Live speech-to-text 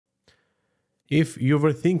If you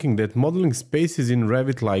were thinking that modeling spaces in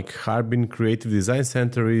Revit like Harbin Creative Design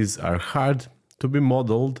Center are hard to be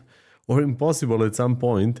modeled or impossible at some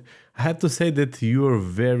point, I have to say that you are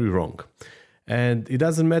very wrong. And it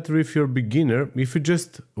doesn't matter if you're a beginner, if you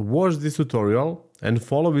just watch this tutorial and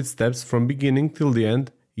follow its steps from beginning till the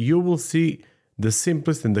end, you will see the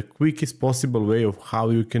simplest and the quickest possible way of how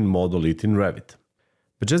you can model it in Revit.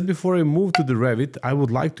 But just before I move to the Revit, I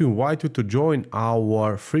would like to invite you to join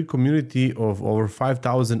our free community of over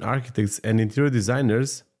 5,000 architects and interior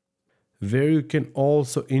designers, where you can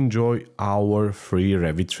also enjoy our free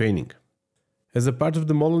Revit training. As a part of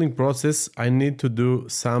the modeling process, I need to do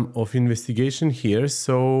some of investigation here.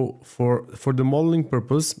 So for the modeling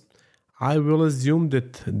purpose, I will assume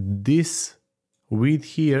that this width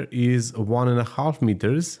here is 1.5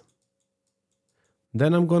 meters.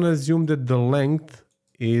 Then I'm going to assume that the length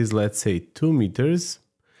is, let's say, 2 meters,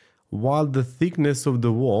 while the thickness of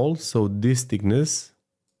the wall, so this thickness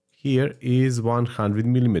here, is 100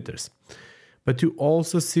 millimeters. But you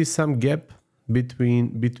also see some gap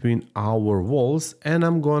between our walls, and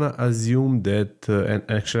I'm gonna assume that, and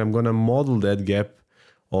actually I'm gonna model that gap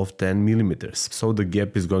of 10 millimeters. So the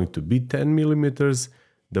gap is going to be 10 millimeters,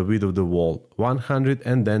 the width of the wall 100,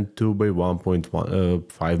 and then 2 by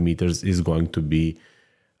 1.5 meters is going to be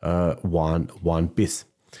one piece.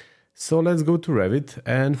 So let's go to Revit,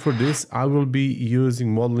 and for this I will be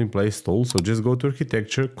using Model in Place tool. So just go to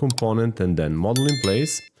Architecture, Component, and then Model in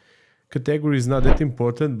Place. Category is not that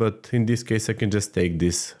important, but in this case I can just take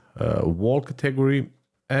this wall category,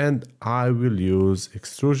 and I will use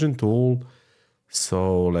Extrusion tool.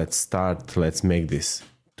 So let's make this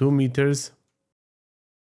 2 meters.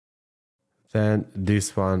 Then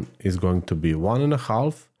this one is going to be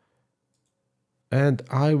 1.5, and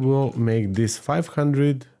I will make this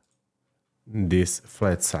 500, this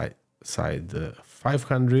flat side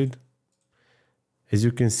 500. As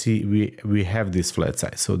you can see, we have this flat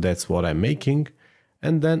side, so that's what I'm making.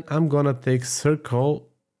 And then I'm gonna take circle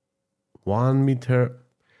 1 meter,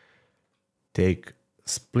 take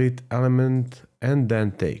split element, and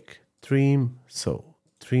then take trim. So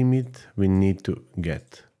trim it, we need to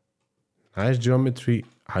get nice geometry.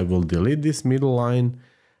 I will delete this middle line,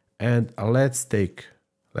 and let's take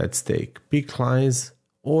peak lines.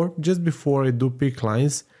 Or just before I do peak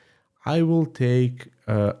lines, I will take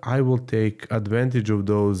advantage of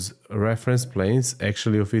those reference planes,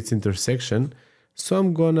 actually of its intersection. So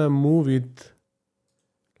I'm gonna move it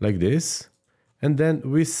like this, and then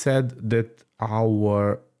we said that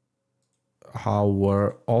our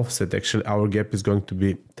offset, actually our gap, is going to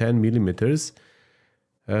be 10 millimeters.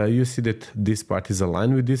 You see that this part is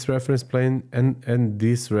aligned with this reference plane, and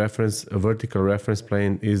this vertical reference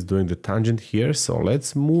plane is doing the tangent here. So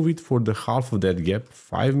let's move it for the half of that gap,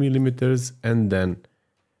 5 millimeters, and then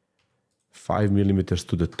 5 millimeters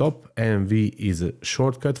to the top. And V is a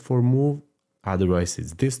shortcut for move, otherwise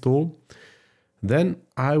it's this tool. Then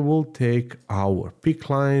I will take our peak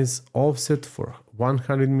lines, offset for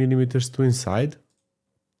 100 millimeters to inside,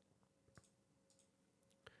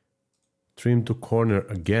 trim to corner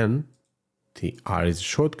again, TR is a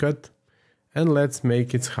shortcut, and let's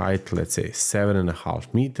make its height, let's say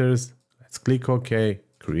 7.5 meters. Let's click OK,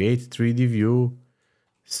 create 3D view.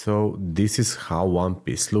 So this is how one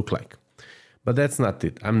piece look like. But that's not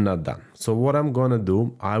it, I'm not done. So what I'm gonna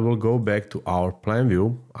do, I will go back to our plan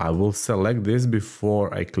view. I will select this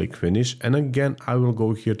before I click finish, and again I will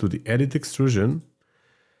go here to the edit extrusion,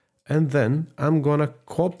 and then I'm gonna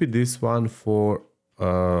copy this one for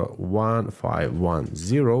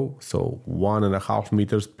 1510, so 1.5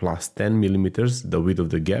 meters plus 10 millimeters, the width of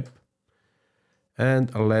the gap.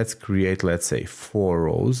 And let's create, let's say, 4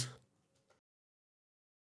 rows.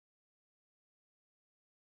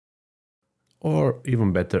 Or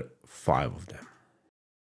even better, 5 of them.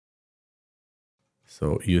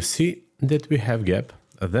 So you see that we have gap.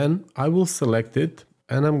 Then I will select it,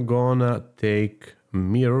 and I'm gonna take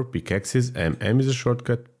mirror pickaxes, MM is a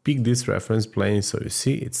shortcut, pick this reference plane, so you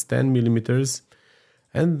see it's 10 millimeters,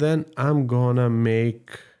 and then I'm gonna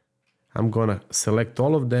select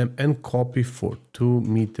all of them and copy for 2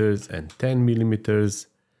 meters and 10 millimeters,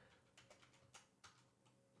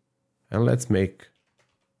 and let's make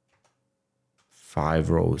 5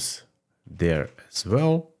 rows there as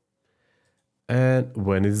well. And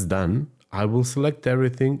when it's done, I will select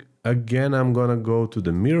everything. Again, I'm gonna go to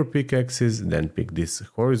the mirror pickaxes, then pick this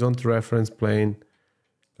horizontal reference plane.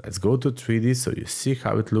 Let's go to 3D so you see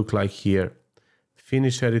how it looks like here.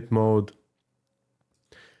 Finish edit mode.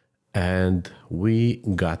 And we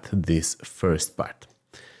got this first part.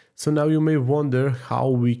 So now you may wonder how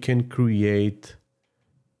we can create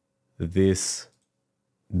this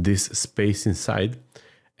this space inside.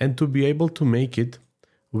 And to be able to make it,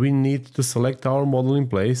 we need to select our model in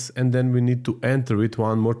place, and then we need to enter it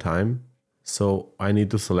one more time. So I need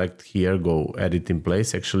to select here, go edit in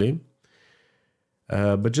place actually.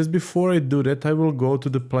 But just before I do that, I will go to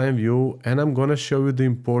the plan view and I'm gonna show you the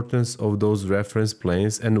importance of those reference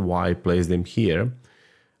planes and why I place them here.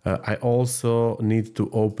 I also need to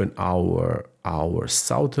open our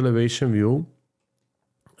south elevation view.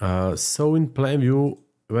 So in plan view,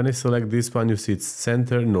 when I select this one, you see it's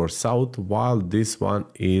center north south, while this one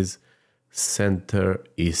is center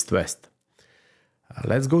east west.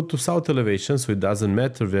 Let's go to south elevation, so it doesn't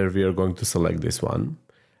matter where we are going to select this one.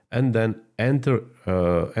 And then enter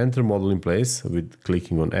model in place with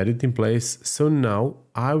clicking on edit in place. So now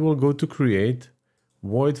I will go to create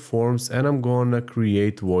void forms and I'm gonna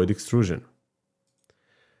create void extrusion.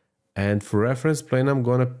 And for reference plane, I'm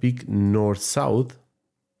gonna pick north south.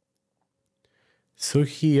 So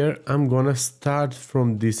here I'm gonna start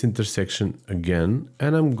from this intersection again,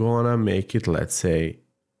 and I'm gonna make it, let's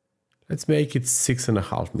make it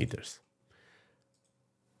 6.5 meters.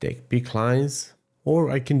 Take peak lines,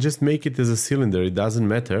 or I can just make it as a cylinder, it doesn't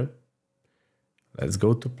matter. Let's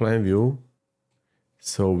go to plan view.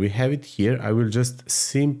 So we have it here. I will just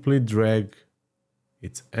simply drag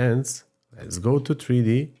its ends. Let's go to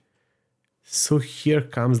 3D. So here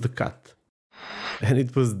comes the cut. And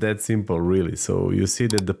it was that simple, really. So you see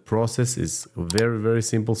that the process is very, very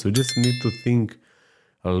simple. So you just need to think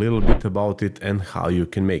a little bit about it and how you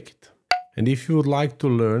can make it. And if you would like to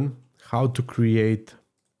learn how to create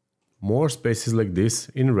more spaces like this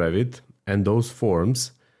in Revit and those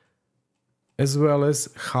forms, as well as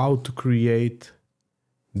how to create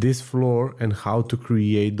this floor and how to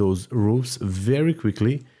create those roofs very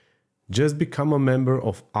quickly, just become a member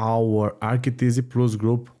of our Arkiteasy Plus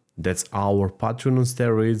group. That's our Patreon on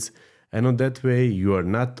steroids. And on that way, you are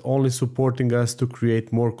not only supporting us to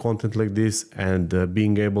create more content like this and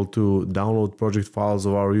being able to download project files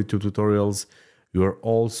of our YouTube tutorials, you are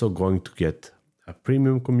also going to get a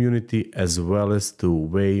premium community as well as to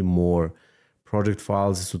way more project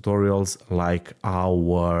files and tutorials, like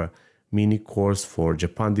our mini course for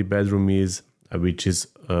Japandi bedroom is, which is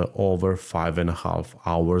over 5.5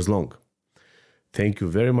 hours long. Thank you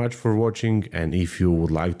very much for watching, and if you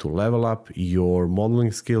would like to level up your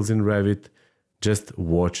modeling skills in Revit, just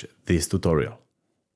watch this tutorial.